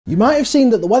You might have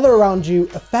seen that the weather around you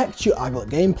affects your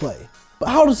Aglet gameplay. But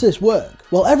how does this work?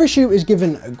 Well, every shoe is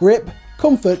given a grip,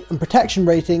 comfort and protection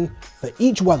rating for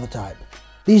each weather type.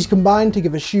 These combine to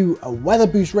give a shoe a weather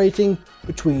boost rating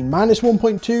between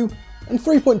 -1.2 and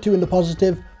 3.2 in the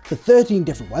positive for 13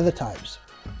 different weather types.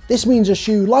 This means a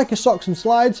shoe like a socks and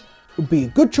slides would be a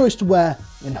good choice to wear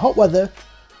in hot weather,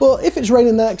 but if it's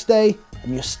raining the next day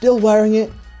and you're still wearing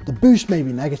it, the boost may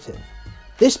be negative.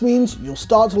 This means you'll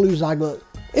start to lose Aglet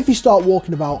if you start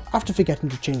walking about after forgetting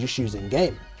to change your shoes in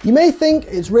game. You may think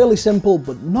it's really simple,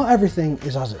 but not everything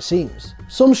is as it seems.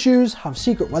 Some shoes have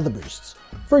secret weather boosts.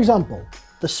 For example,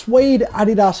 the suede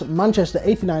Adidas Manchester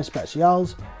 89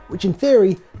 Specials, which in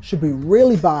theory should be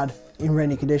really bad in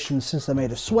rainy conditions since they're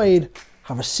made of suede,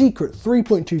 have a secret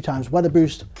 3.2 times weather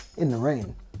boost in the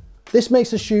rain. This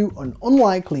makes the shoe an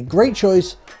unlikely great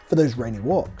choice for those rainy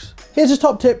walks. Here's a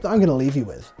top tip that I'm going to leave you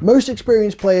with. Most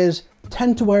experienced players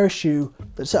tend to wear a shoe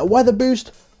that's at a weather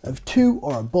boost of 2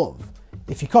 or above.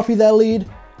 If you copy their lead,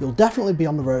 you'll definitely be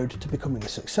on the road to becoming a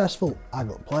successful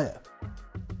Aglet player.